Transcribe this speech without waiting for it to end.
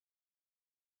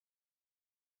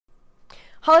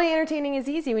Holiday entertaining is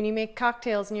easy when you make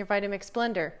cocktails in your Vitamix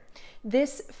blender.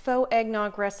 This faux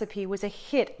eggnog recipe was a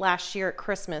hit last year at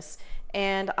Christmas,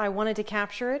 and I wanted to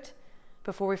capture it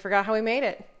before we forgot how we made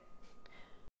it.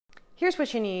 Here's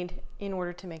what you need in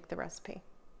order to make the recipe.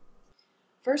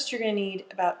 First, you're going to need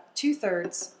about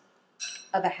 2/3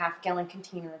 of a half-gallon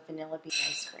container of vanilla bean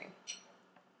ice cream.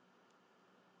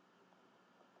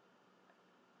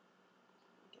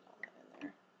 Get all that in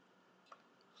there.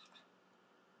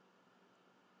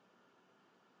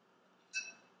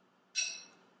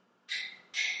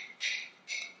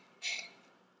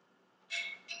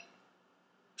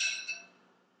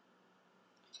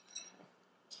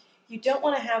 You don't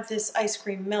want to have this ice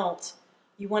cream melt.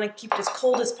 You want to keep it as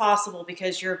cold as possible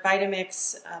because your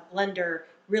Vitamix blender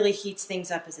really heats things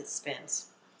up as it spins.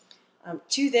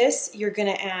 To this, you're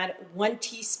going to add 1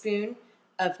 teaspoon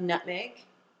of nutmeg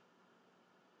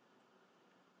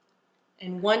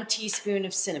and 1 teaspoon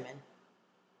of cinnamon.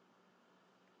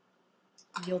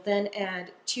 You'll then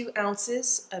add 2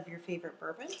 ounces of your favorite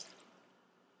bourbon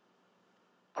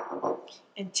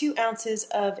and 2 ounces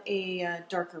of a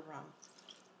darker rum.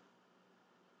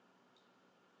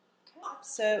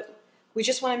 So we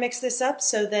just want to mix this up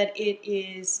so that it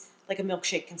is like a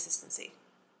milkshake consistency.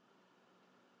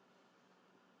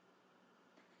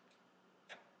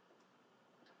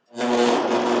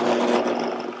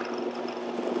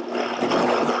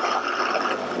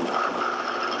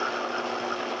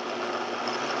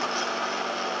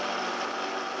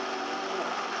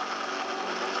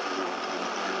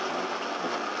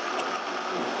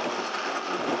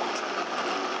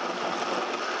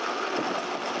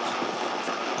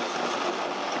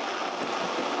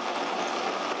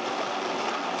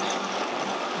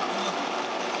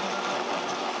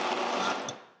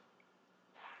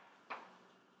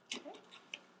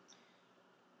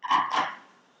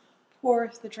 Pour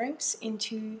the drinks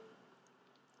into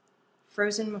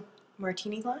frozen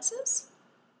martini glasses.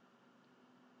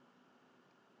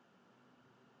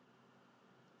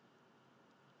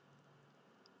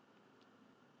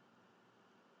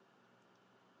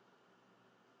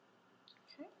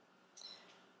 Okay.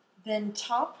 Then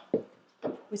top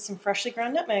with some freshly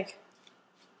ground nutmeg.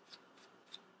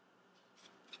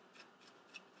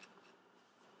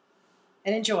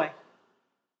 And enjoy.